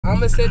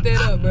I'ma set that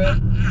up, bro.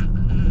 20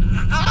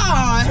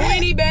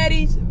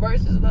 baddies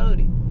versus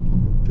loaded.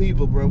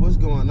 People, bro, what's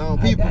going on?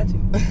 People. I got you.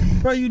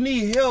 Bro, you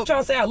need help. You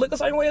trying to say I look a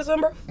certain way or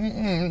something,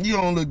 bro? You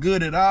don't look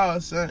good at all,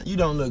 son. You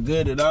don't look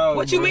good at all.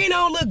 What you mean I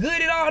don't look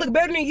good at all? I look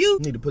better than you? You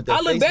need to put that I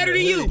look better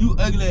than you. You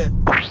ugly ass,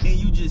 and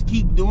you just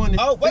keep doing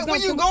it. Oh, wait, where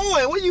you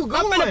going? Where you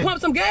going? I'm finna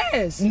pump some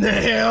gas.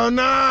 Hell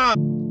nah.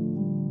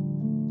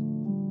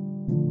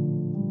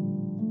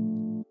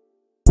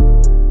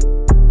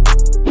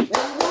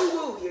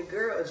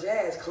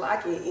 Jazz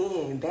clocking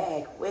in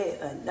back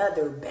with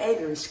another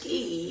banger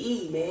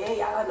ski, man.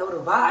 Y'all know the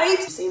vibes.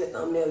 You seen the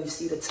thumbnail, you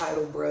see the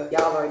title, bro.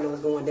 Y'all already know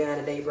what's going down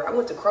today, bro. I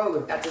went to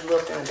Kroger, got this little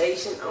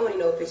foundation. I don't even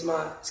know if it's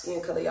my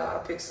skin color, y'all. I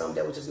picked something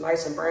that was just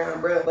nice and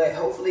brown, bro. But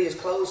hopefully it's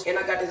close. And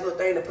I got this little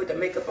thing to put the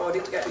makeup on.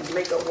 Then we got these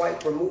makeup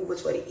wipe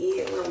removers for the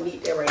end. We don't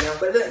need that right now.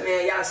 But look,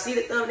 man, y'all see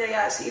the thumbnail,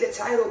 y'all see the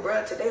title,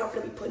 bro. Today I'm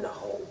finna be putting a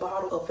whole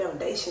bottle of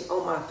foundation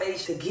on my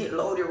face to get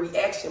loaded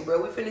reaction,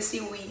 bro. We finna see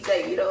what we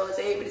say, you know what I'm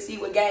saying? Finna see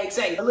what gang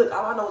say. But look,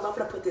 all I know is I'm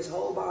finna put this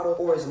whole bottle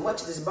or as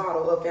much of this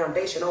bottle of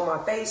foundation on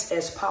my face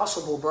as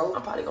possible, bro.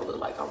 I'm probably gonna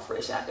look like I'm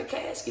fresh out the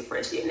casket,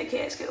 fresh in the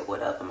casket or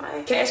whatever,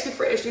 man. Casket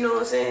fresh, you know what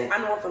I'm saying? I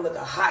know I'm finna look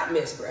a hot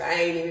mess, bro. I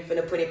ain't even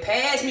finna put it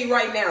past me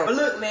right now. But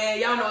look, man,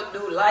 y'all know what to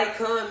do. Like,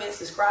 comment,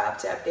 subscribe,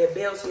 tap that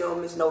bell so you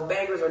don't miss no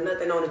bangers or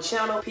nothing on the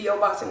channel. P.O.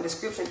 Box in the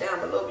description down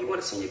below if you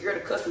wanna send your girl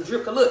the custom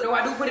drip. Cause look,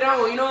 I do put it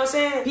on, you know what I'm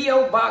saying?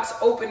 P.O. Box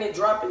open and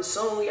dropping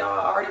soon, y'all.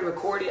 I already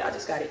recorded. I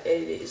just got it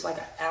edited. It's like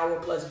an hour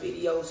plus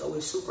video, so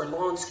it's super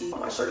long ski.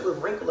 My shirt a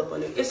little wrinkle up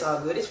on it. It's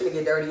all good. It's finna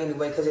get dirty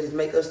anyway because it is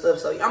makeup stuff.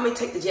 So I'm gonna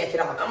take the jacket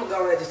off. I'm gonna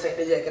go ahead and just take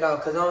the jacket off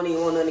because I don't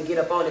even want nothing to get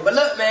up on it. But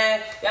look,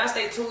 man, y'all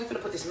stay tuned. We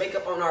finna put this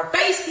makeup on our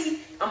face.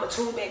 I'm gonna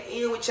tune back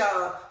in with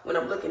y'all when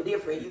I'm looking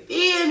different. You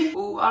feel me?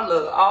 Ooh, I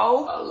look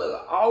off. I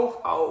look off.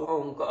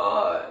 Oh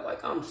God,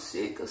 like I'm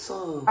sick or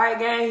something. All right,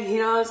 gang. You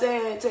know what I'm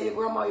saying? Tell your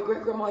grandma, your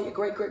great grandma, your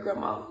great great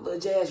grandma. Little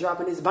Jazz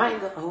dropping this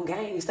banger on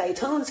gang. Stay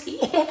tuned,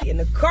 ski. In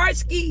the car,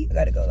 ski. I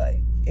gotta go like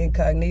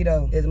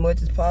incognito as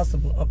much as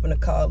possible. I'm finna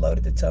call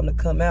loaded to tell them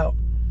to come out.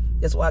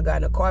 That's why I got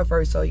in the car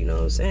first, so you know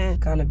what I'm saying?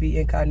 Kind of be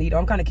incognito.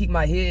 I'm kind of keep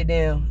my head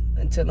down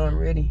until I'm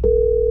ready.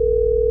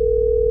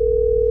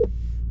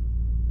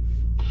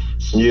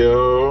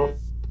 Yo.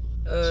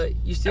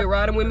 You still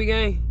riding with me,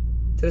 gang?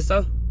 To the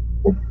south?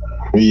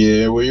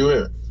 Yeah, where you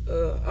at?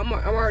 I'm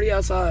already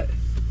outside.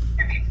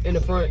 In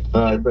the front.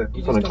 All right, bet.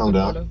 I'm gonna come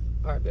down.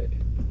 All right, bet.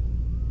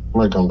 I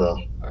might come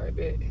down. All right,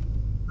 bet.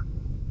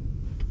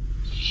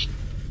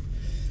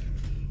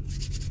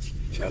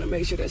 Trying to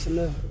make sure that's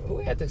enough.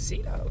 We have to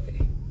seat all the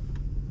way.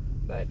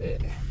 Like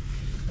that.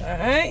 All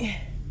right.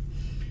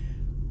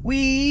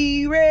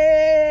 We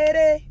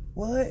ready.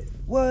 What?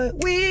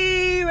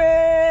 We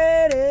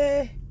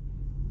ready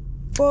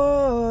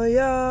for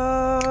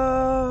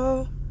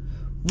y'all.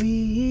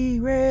 We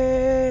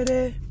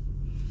ready.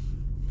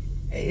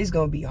 Hey, it's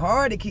gonna be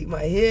hard to keep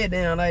my head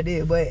down like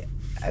this, but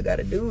I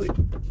gotta do it.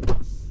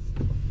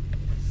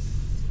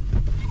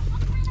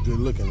 Good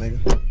looking,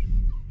 nigga.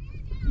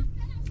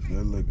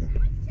 Good looking.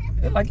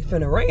 It's like it's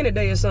finna rain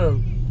today or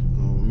something.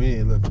 Oh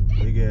man, look,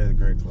 big ass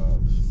gray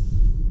clouds.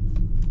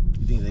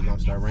 You think they gonna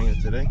start raining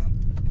today?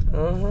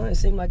 It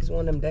seems like it's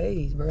one of them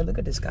days, bro. Look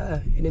at the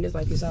sky. And then it's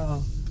like it's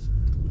all,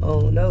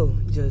 oh no,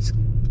 just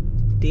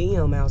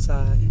dim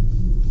outside.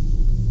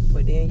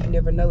 But then you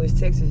never know, it's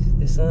Texas.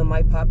 The sun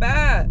might pop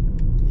out.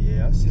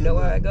 Yeah, I see. You know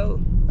how it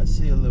go. I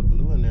see a little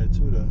blue in there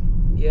too, though.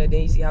 Yeah,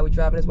 then you see how we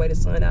driving this way, the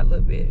sun out a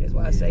little bit. That's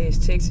why I say it's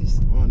Texas.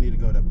 We don't need to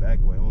go the back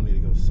way. We don't need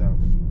to go south.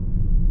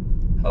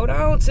 Hold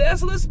on,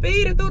 Tesla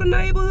speeding through the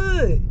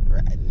neighborhood.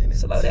 Right.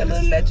 Slow that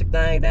little electric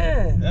thing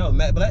down. That was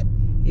matte black?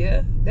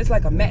 Yeah, that's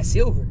like a matte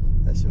silver.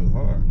 That shit was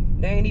hard.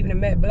 They ain't even a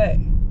matte black.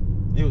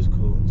 It was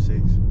cool.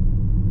 6.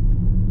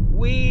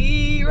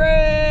 We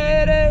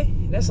ready.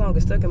 That song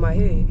is stuck in my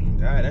head.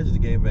 God, that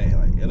just gave back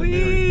like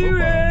elementary football.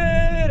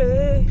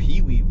 Ready.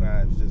 Pee-wee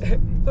vibes. Just like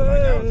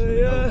I was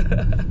really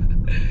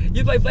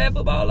You play flag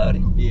football,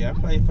 Lodi? Yeah, I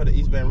played for the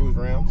East Baton Rouge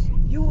Rams.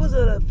 You was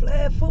a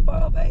flag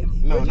football baby?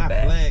 No, not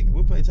flag.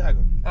 We play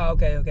tackle. Oh,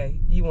 okay.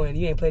 You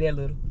ain't play that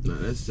little. No,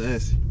 that's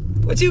sassy.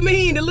 What you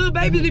mean? The little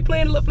babies be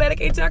playing the little flag. They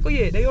can't tackle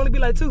yet. They only be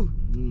like 2.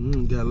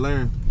 Gotta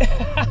learn.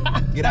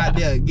 Get out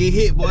there. Get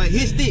hit, boy.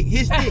 Hit stick.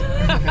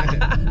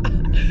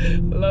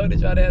 Lodi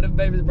try to have the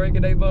babies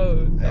breaking their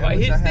bones.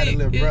 Hey, I had a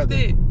little brother.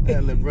 I had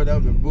a little brother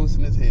up and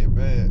boosting his head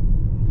bad.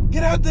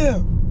 Get out there.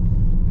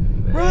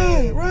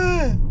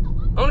 Run.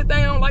 Only thing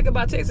I don't like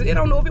about Texas, it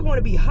don't know if it want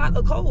to be hot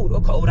or cold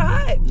or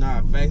hot.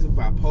 Nah, facts with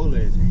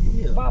bipolar as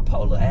hell.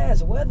 Bipolar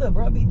ass weather,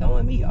 bro, be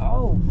throwing me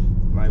off.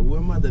 Like, where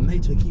Mother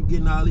Nature keep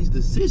getting all these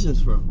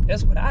decisions from?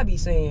 That's what I be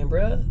saying,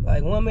 bro.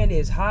 Like, 1 minute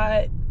it's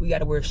hot, we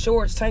gotta wear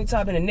shorts, tank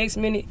top, and the next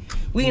minute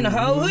we in a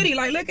whole hoodie.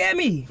 Like, look at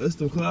me. That's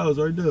them clouds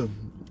right there.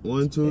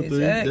 1, 2, 3.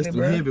 That's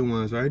them heavy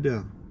ones right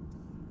there.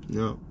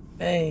 Yep.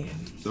 Man.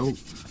 So,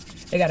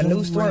 they got a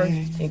new store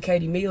in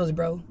Katy Mills,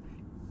 bro.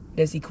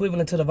 That's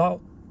equivalent to the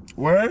vault.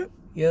 Word?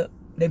 Yep.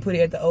 They put it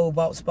at the old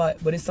vault spot,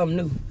 but it's something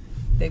new.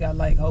 They got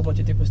like a whole bunch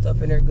of different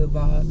stuff in there, good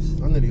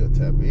vibes. I need to go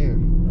tap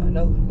in. I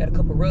know. Got a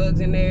couple rugs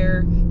in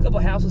there, a couple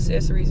house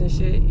accessories and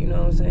shit, you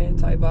know what I'm saying?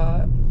 Type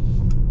vibe.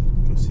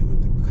 Go see what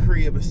the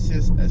crib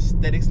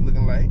aesthetics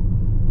looking like.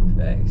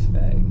 Facts.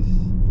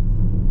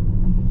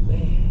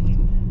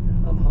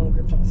 Man, I'm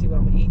hungry. I'm trying to see what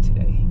I'm gonna eat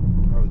today.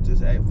 I was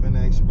just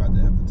finna ask you about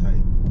the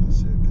appetite. That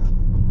shit kinda.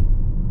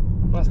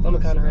 My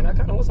stomach kinda hurt. I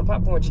kinda want some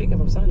popcorn chicken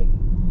from Sonic.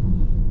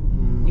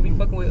 You be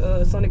fucking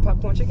with Sonic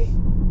popcorn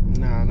chicken?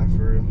 Nah, not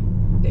for real.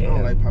 Damn. I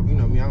don't like pop. You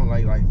know me. I don't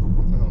like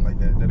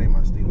that. That ain't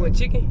my style. What,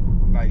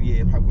 chicken? Like,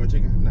 yeah, popcorn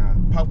chicken. Nah,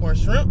 popcorn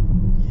shrimp.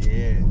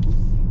 Yeah.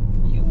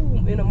 You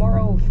in the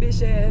moral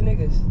fish ass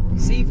niggas,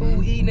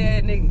 seafood eating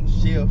ass niggas,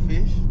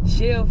 shellfish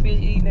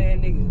eating ass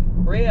niggas,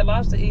 red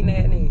lobster eating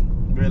ass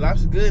niggas. Red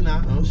lobster good now.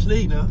 I don't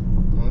sleep now.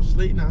 I don't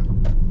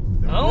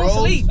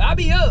sleep. I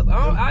be up.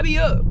 I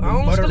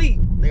don't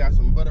sleep. They got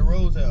some butter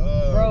rolls at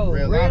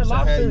Red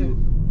Lobster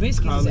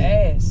biscuits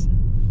ass.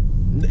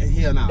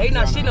 Hell no. They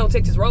not shitting on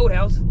Texas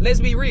Roadhouse. Let's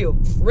be real.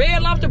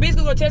 Red Lobster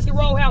biscuits or Texas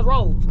Roadhouse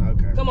rolls.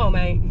 Okay. Come on,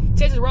 man.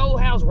 Texas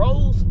Roadhouse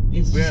rolls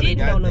is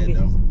shitting on them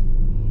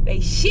bitches. They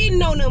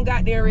shitting on them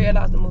goddamn Red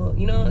Lobster mug.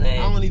 You know what I'm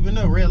saying? I don't even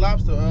know. Red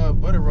Lobster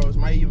butter rolls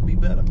might even be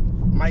better.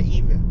 Might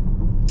even.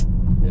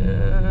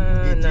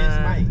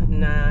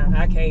 Nah.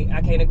 I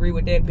can't agree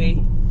with that,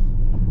 P.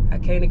 I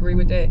can't agree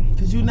with that.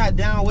 Cause you're not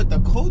down with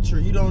the culture.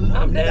 You don't know.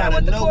 I'm down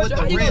with the culture.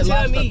 How you gonna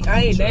tell me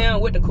I ain't down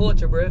with the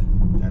culture, bro?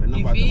 Gotta know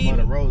about the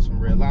butter rolls from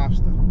Red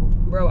Lobster.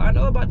 Bro, I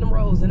know about them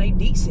rolls and they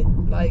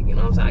decent. Like, you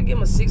know what I'm saying? I give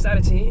them a 6 out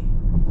of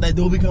 10. They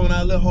do be coming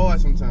out a little hard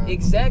sometimes.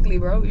 Exactly,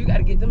 bro. You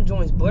gotta get them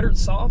joints buttered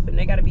soft and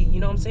they gotta be, you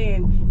know what I'm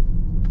saying,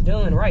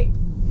 done right.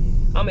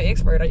 I'm an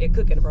expert at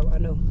cooking, bro. I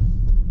know.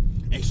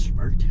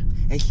 Expert?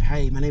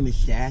 Hey, my name is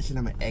Sass and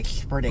I'm an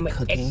expert at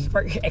cooking.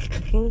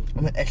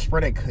 I'm an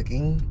expert at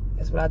cooking.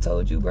 That's what I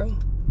told you, bro.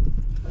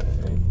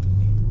 Right.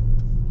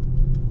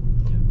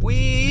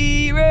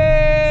 We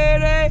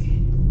ready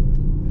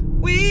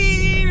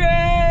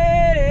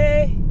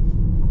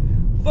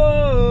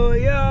for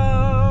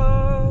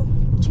y'all.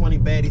 20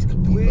 baddies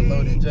compete for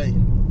Loaded J.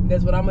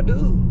 That's what I'ma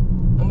do.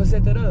 I'ma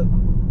set that up.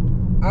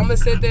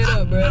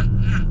 Bro.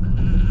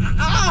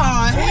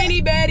 Oh,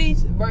 20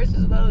 baddies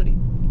versus Loaded.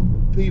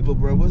 People,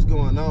 bro, what's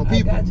going on?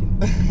 People. I got you.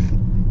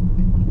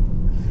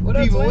 What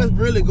up, people, twin? what's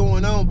really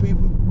going on,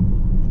 people?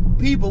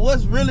 People,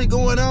 what's really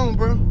going on,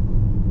 bro?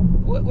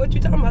 What you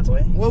talking about,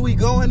 twin? Where we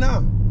going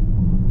now?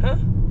 Huh?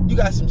 You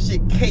got some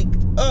shit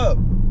caked up.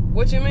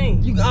 What you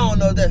mean? I don't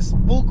know if that's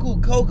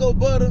buku cocoa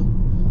butter,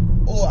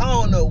 or I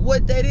don't know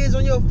what that is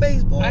on your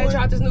face, boy. I ain't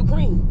tried this new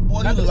cream.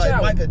 Boy, you look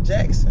like Michael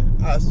Jackson.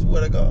 I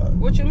swear to God.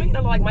 What you mean? I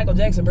look like Michael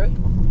Jackson, bro.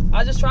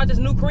 I just tried this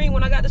new cream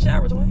when I got the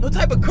shower, twin. What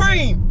type of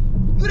cream?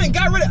 You done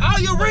got rid of all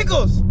your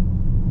wrinkles.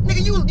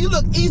 Nigga, you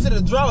look easy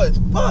to draw as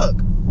fuck.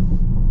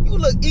 You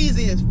look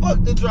easy as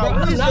fuck to draw. Bro,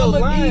 I do not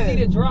look easy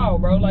to draw,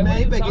 bro. Like, man,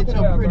 what you better talking get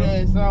your about, pretty bro?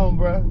 ass on,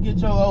 bro. Get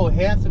your old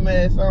handsome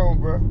ass on,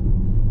 bro.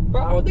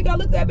 Bro, I don't think I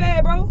look that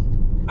bad, bro.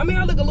 I mean,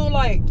 I look a little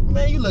like...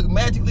 Man, you look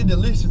magically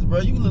delicious,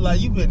 bro. You look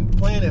like you been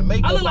playing in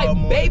makeup all morning. I look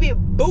like baby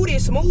booty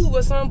smooth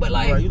or something, but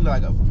like... Bro, you look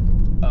like a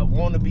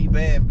wannabe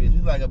bad bitch.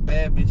 You like a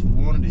bad bitch who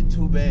wanted it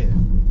too bad.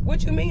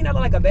 What you mean I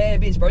look like a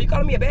bad bitch, bro? You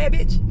calling me a bad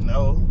bitch?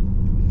 No.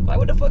 Like,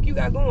 what the fuck you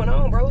got going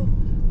on, bro?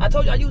 I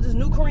told you I use this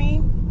new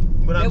cream.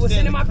 But I'm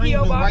saying the cream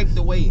done wiped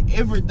away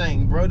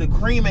everything, bro. The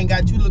cream ain't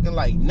got you looking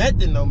like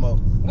nothing no more.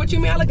 What you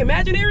mean? I look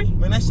imaginary?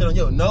 Man, that shit on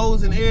your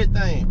nose and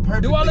everything.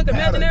 Perfect. Do I look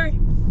imaginary?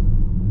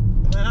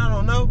 Man, I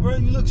don't know, bro.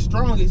 You look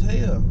strong as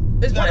hell.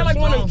 It's probably like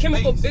one of them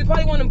chemical. It's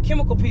probably one of them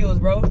chemical pills,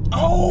 bro.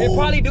 Oh. They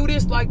probably do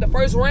this like the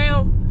first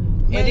round,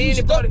 man, and then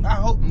it probably. I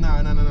hope. Nah.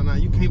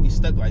 You can't be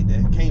stuck like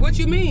that. Can't. What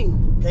you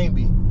mean? Can't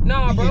be.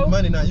 Nah, you bro. get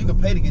money now. You can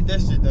pay to get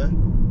that shit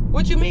done.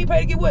 What you mean pay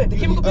to get what? The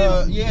chemical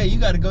pill? Yeah, you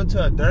got to go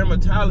to a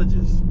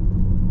dermatologist.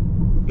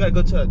 You got to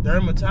go to a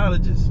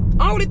dermatologist.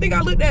 I don't really think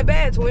I look that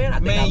bad, twin. I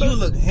think man,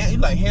 you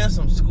like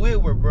handsome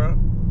Squidward, bro.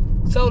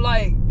 So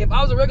like, if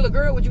I was a regular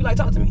girl, would you like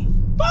talk to me?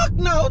 Fuck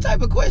no. What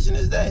type of question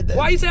is that?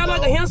 Why you say I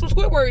like a handsome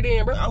Squidward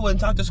then, bro? I wouldn't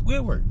talk to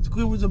Squidward.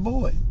 Squidward's a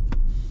boy.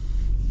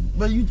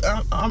 But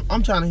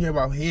I'm trying to hear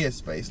about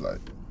headspace,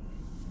 like.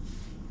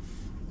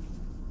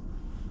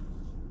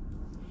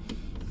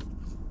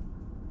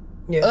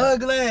 Yeah.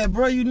 Ugly,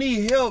 bro. You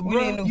need help,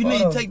 bro. You need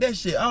to take that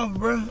shit off,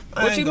 bro.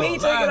 What you mean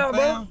take it off,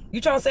 bro?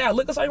 You trying to say I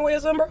look a certain way or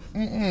something,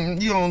 bro?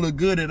 You don't look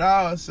good at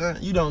all, son.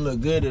 You don't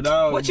look good at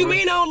all. What you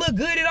mean I don't look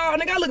good at all?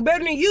 Nigga, I look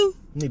better than you.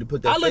 You need to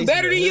put that. I look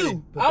better than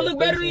you. I look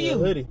better than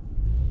you.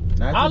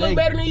 I look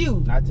better than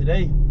you. Not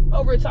today.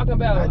 Over here talking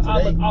about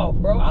I look off,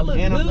 bro. I look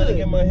good. I'm gonna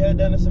get my hair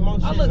done and some more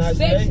shit. I look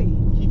sexy.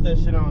 Keep that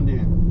shit on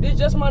there. This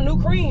just my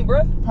new cream,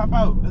 bro. Pop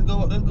out. Let's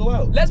go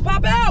out. Let's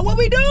pop out. What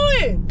we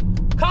doing?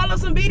 Call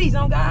us some biddies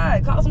on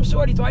God. Call some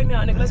shorties right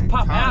now, nigga. Let's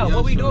pop out.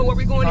 What we doing? Where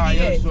we going to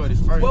eat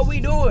at? What we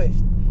doing?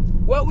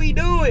 What we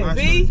doing, my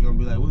B? gonna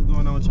be like, what's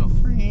going on with your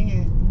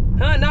friend?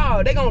 Huh?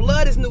 No, they gonna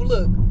love this new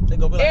look. They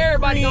gonna be like,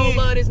 everybody gonna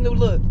love this new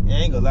look. I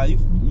ain't gonna lie,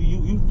 you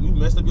you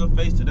messed up your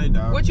face today,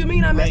 dog. What you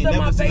mean I messed up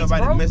my face, bro? I ain't never seen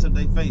nobody mess up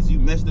their face. You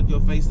messed up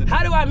your face today.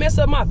 How do I mess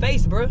up my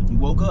face, bro? You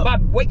woke up. By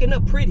waking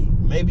up pretty.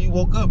 Maybe you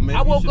woke up. Maybe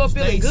I woke up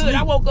feeling good.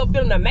 I woke up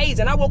feeling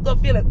amazing. I woke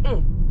up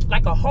feeling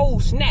like a whole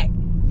snack.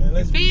 Man,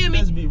 you feel me?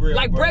 Let's be real,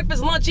 like bro.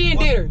 Breakfast, lunch, and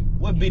dinner.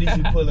 What beat is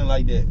you pulling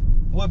like that?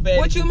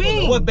 What you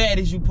mean? What bad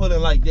is you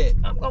pulling like that?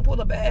 I'm gonna pull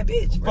a bad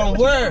bitch. Bro. From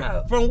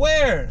where? From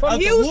where? From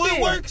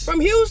Houston. From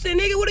Houston,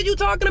 nigga. What are you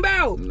talking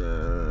about?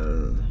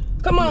 Nah.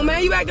 Come on,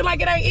 man. You acting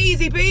like it ain't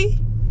easy, P.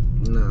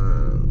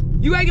 Nah.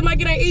 You acting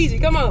like it ain't easy.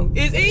 Come on.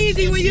 It's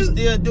easy when you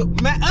still do.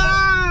 Man,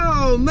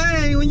 oh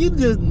man, when you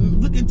just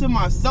look into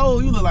my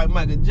soul, you look like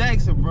Michael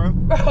Jackson, bro.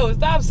 Bro,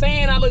 stop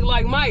saying I look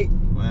like Mike.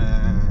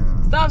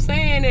 Wow. Stop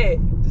saying that.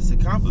 It's a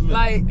compliment.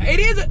 Like it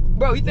is.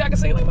 Bro, you think I can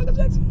sing like Michael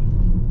Jackson?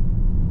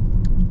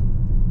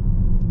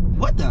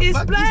 What the it's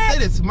fuck? Black,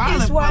 you said it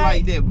smiling for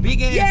like that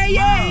big ass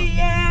smile.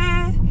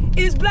 Yeah.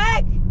 It's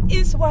black,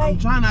 it's white. I'm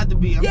trying not to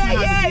be. I'm trying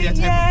not to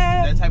be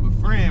that type of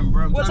friend,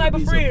 bro. What type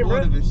of friend, bro?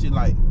 And shit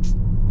like,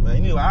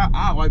 man, you know,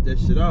 I'll wipe that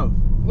shit off.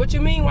 What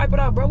you mean wipe it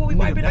off, bro? What we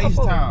wipe it off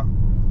for? Towel.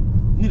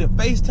 Need a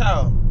face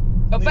towel.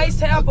 A face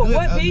towel for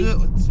what, P? A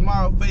good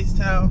small face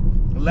towel.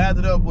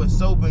 Lathered up with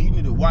soap, and you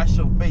need to wash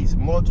your face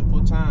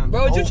multiple times.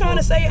 Bro, you trying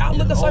to say I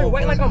look a certain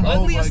way, like I'm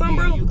ugly or something,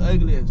 bro? You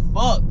ugly as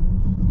fuck.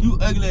 You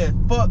ugly as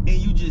fuck, and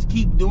you just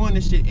keep doing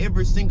this shit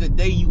every single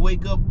day. You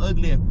wake up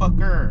ugly as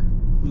fucker.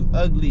 You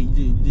ugly.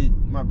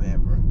 My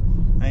bad, bro.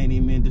 I ain't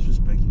even mean to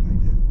disrespect you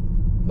like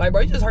that. Like,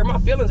 bro, you just hurt my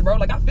feelings, bro.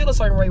 Like, I feel a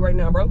certain way right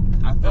now, bro.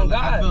 I feel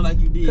like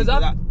you did. Cause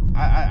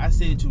I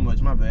said too much.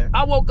 My bad.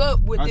 I woke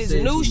up with this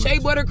new shea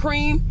butter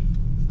cream,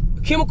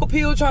 chemical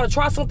peel, trying to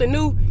try something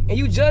new, and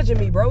you judging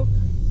me, bro.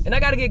 And I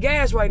gotta get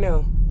gas right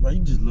now. Bro, you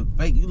just look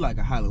fake. You like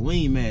a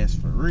Halloween mask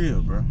for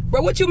real, bro.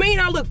 Bro, what you mean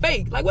I look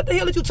fake? Like, what the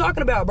hell are you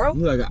talking about, bro?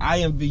 You like an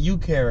IMVU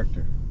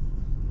character.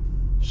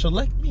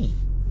 Select me.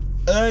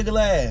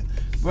 Ugly.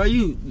 Bro,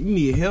 you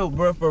need help,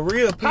 bro, for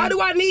real. How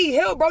do I need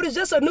help, bro? It's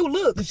just a new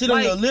look. The shit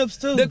on your lips,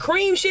 too. The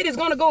cream shit is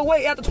gonna go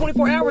away after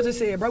 24 hours, it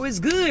said, bro. It's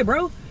good,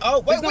 bro. Oh,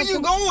 wait, where you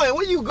going?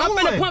 Where you going?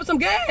 I'm finna pump some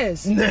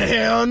gas.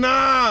 Hell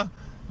nah.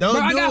 Don't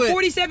bro, do it. I got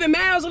 47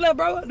 miles left,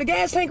 bro. The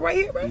gas tank right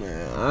here, bro.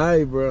 Man, all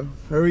right, bro.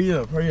 Hurry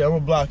up. I'm gonna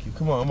block you.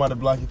 Come on, I'm about to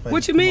block your face.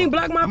 What you mean,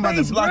 block my face, bro? I'm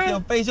about to block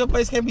your face. Your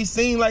face can't be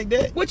seen like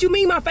that. What you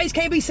mean my face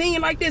can't be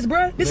seen like this,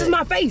 bro? This is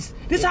my face.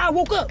 This is how I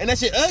woke up. And that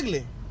shit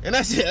ugly.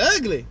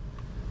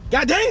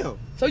 Goddamn.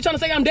 So you trying to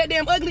say I'm that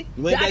damn ugly?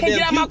 That I can't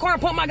get out of my car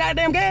and pump my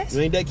goddamn gas?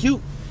 You ain't that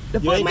cute. The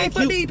fuck, man,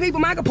 fuck these people,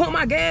 man. I can pump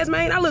my gas,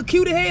 man. I look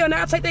cute as hell.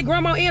 Now I take their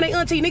grandma and their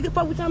auntie. Nigga,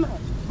 fuck we talking about?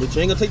 But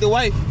you ain't gonna take the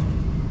wife.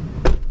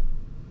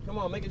 Come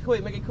on, make it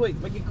quick.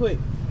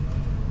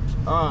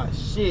 Ah,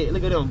 shit.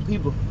 Look at them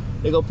people.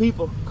 They go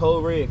people.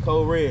 Code red.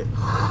 Code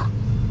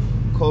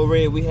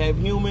red. We have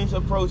humans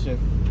approaching.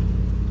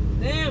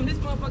 Damn, this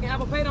motherfucking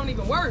Apple Pay don't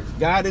even work.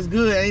 God is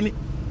good, ain't it?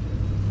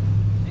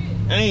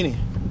 Ain't it?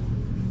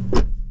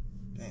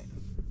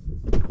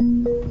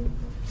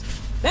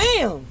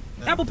 Damn.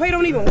 Apple Pay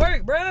don't even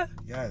work, bruh.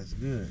 God is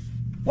good.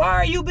 Why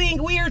are you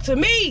being weird to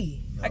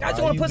me? Like, I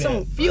just want to put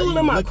some fuel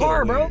in my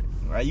car, bro.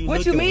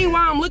 What you mean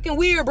why I'm looking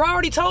weird, bro? I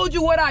already told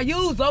you what I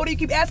use, Lodi. You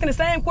keep asking the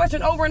same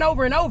question over and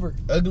over and over.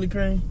 Ugly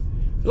cream?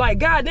 Like,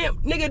 goddamn,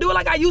 nigga, do it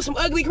like I use some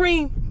ugly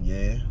cream.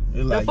 Yeah.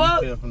 It's like you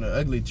fell from the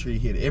ugly tree,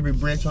 hit every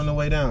branch on the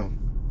way down.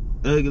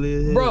 Ugly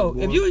as hell, bro,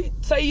 boy. If you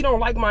say you don't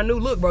like my new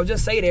look, bro,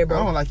 just say that, bro.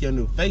 I don't like your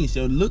new face.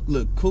 Your look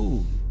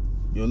cool.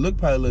 Your look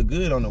probably look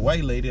good on the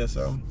white lady or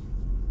something.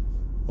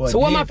 So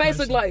what my face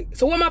look like?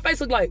 So what my face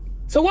look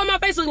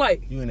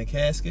like? You in a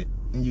casket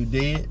and you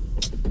dead.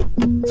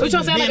 So you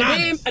trying to say I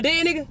like a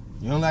dead nigga?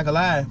 You don't like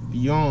alive.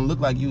 You don't look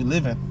like you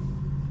living.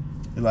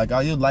 You're like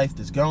all your life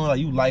is gone. Like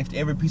you lifed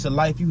every piece of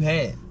life you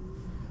had.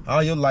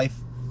 All your life,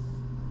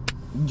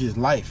 you just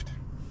lifed.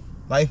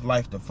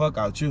 Life the fuck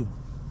out you.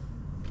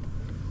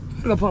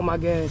 I'm gonna pump my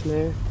gas,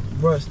 man.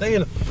 Bro, stay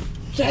in the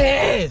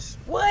gas.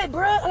 What,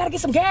 bro? I gotta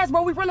get some gas,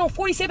 bro. We run on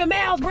 47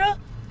 miles, bro.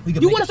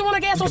 You want us to run out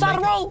of gas on the side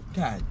of the road?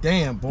 God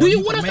damn, boy. Do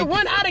you want us to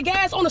run out of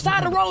gas on the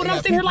side of the road and I'm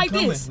sitting here like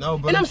this? No,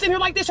 bro. And I'm sitting here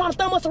like this trying to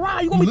thumb us a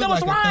ride. You want me to thumb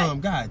us a ride?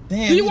 God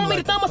damn. Do you want me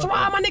to thumb us a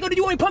ride, my nigga, or do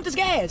you want me to pump this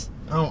gas?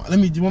 Do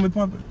you want me to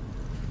pump it?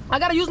 I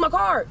gotta use my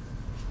card.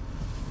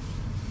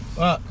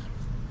 Fuck.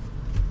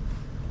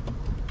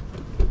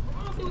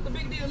 I don't see what the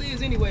big deal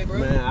is anyway, bro.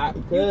 Man,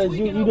 cause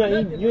you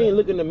ain't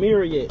look in the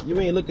mirror yet. You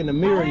ain't looking in the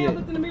mirror yet. I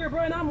looked in the mirror,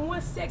 bro, and I'm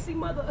one sexy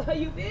mother.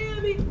 You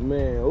feel me?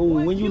 Man,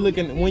 ooh, when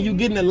you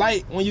get in the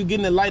light,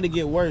 it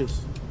get worse.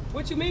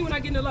 What you mean when I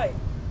get in the light?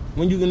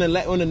 When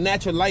the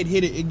natural light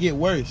hit it, it get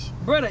worse.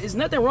 Brother, there's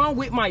nothing wrong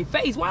with my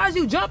face. Why is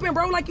you jumping,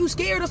 bro? Like you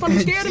scared or something?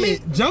 You scared of me?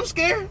 Jump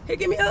scare? Hey,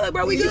 give me a hug,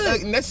 bro. We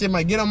good. That shit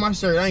might get on my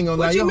shirt. I ain't gonna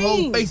lie. Your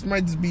whole face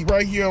might just be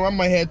right here. I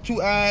might have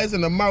 2 eyes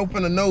and a mouth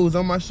and a nose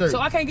on my shirt. So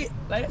I can't get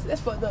like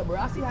that's fucked up, bro.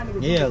 I see how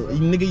niggas. Yeah,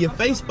 nigga, your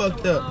face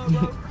fucked up.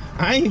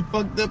 I ain't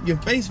fucked up. Your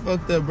face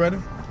fucked up,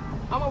 brother.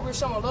 I'm over here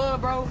showing love,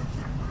 bro.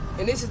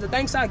 And this is the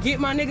thanks I get,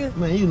 my nigga.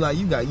 Man, you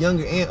got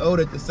younger and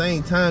older at the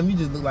same time. You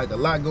just look like a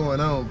lot going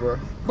on, bro.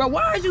 Bro,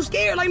 why are you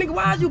scared? Like, nigga,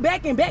 why are you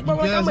backing back, bro?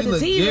 Like I'm a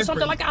disease or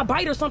something, like I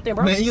bite or something,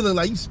 bro. Man, you look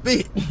like you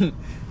spit.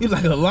 You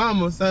like a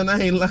llama, son. I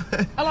ain't lying.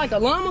 I like a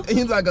llama?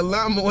 You like a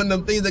llama, one of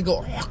them things that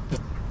go...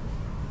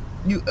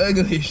 You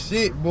ugly as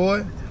shit,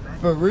 boy.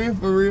 For real,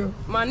 for real.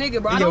 My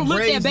nigga, bro, I don't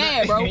look that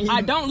bad, bro.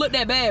 I don't look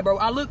that bad, bro.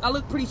 I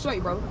look pretty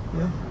straight, bro.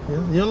 Yeah.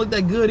 You don't look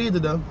that good either,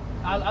 though.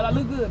 I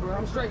look good, bro.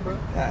 I'm straight, bro.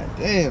 God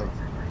damn.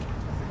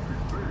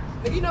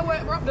 Nigga, you know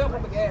what, bro? I'm done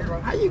pumping gas,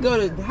 bro. How you go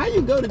to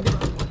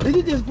did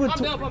you just put...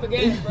 I'm done pumping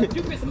gas, bro.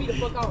 You pissing me the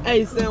fuck off.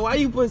 Hey, son, why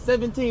you put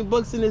 17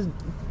 bucks in this...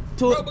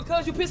 Bro,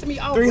 because you pissing me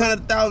off.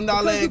 $300,000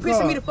 Because you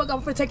pissing me the fuck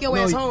off. I'm finna take your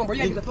ass home, bro.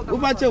 You the fuck what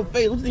about your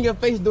face? What you think your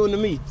face doing to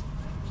me?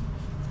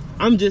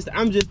 I'm just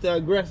the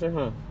aggressor,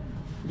 huh?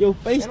 Your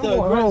face the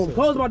aggressor.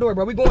 Close my door,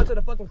 bro. We going to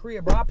the fucking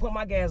crib, bro. I put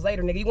my gas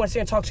later, nigga. You want to sit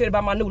and talk shit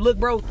about my new look,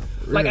 bro?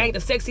 Like I ain't the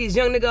sexiest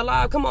young nigga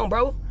alive. Come on,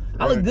 bro.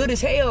 I look good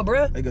as hell,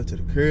 bro. Hey, go to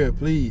the crib,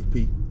 please,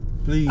 P.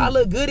 Please. I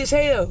look good as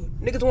hell.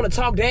 Niggas want to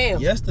talk down.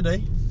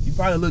 Yesterday. You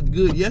probably looked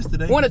good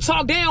yesterday. Want to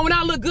talk down when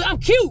I look good? I'm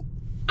cute.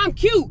 I'm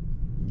cute.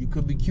 You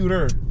could be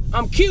cuter.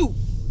 I'm cute.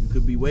 You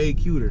could be way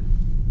cuter.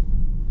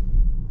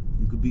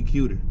 You could be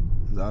cuter.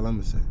 That's all I'm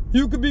gonna say.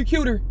 You could be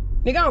cuter.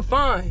 Nigga, I'm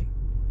fine.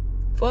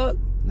 Fuck.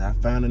 Not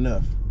fine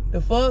enough. The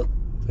fuck?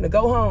 Finna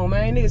go home,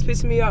 man. Niggas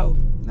pissing me off.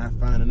 Not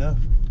fine enough.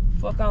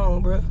 Fuck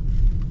on, bro.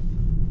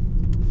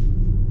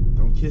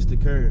 Don't kiss the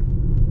curb.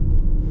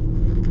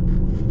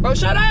 Bro,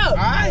 shut up.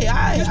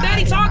 You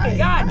steady talking.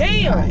 God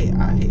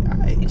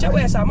damn. Get your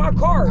ass out my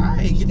car.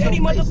 Steady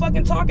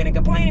motherfucking talking and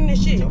complaining and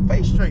shit. Get your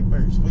face straight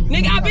first.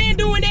 Nigga, I been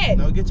doing that.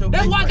 No, get your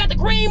That's face why I got the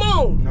cream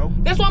on. No.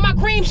 That's why my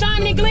cream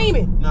shining and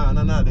gleaming. No.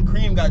 The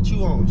cream got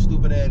you on,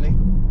 stupid ass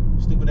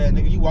nigga. Stupid ass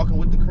nigga. You walking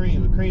with the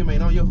cream. The cream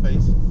ain't on your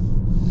face.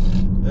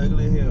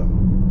 Ugly as hell.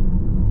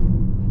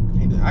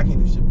 I can't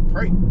do shit but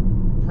pray.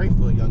 Pray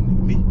for a young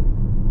nigga, me.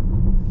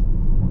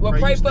 Well,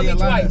 pray for me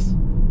twice.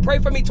 Pray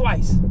for me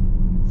twice.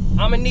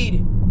 I'ma need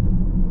it.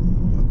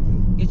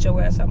 Get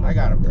your ass out my I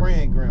got a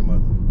praying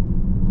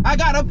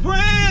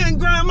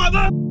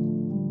grandmother.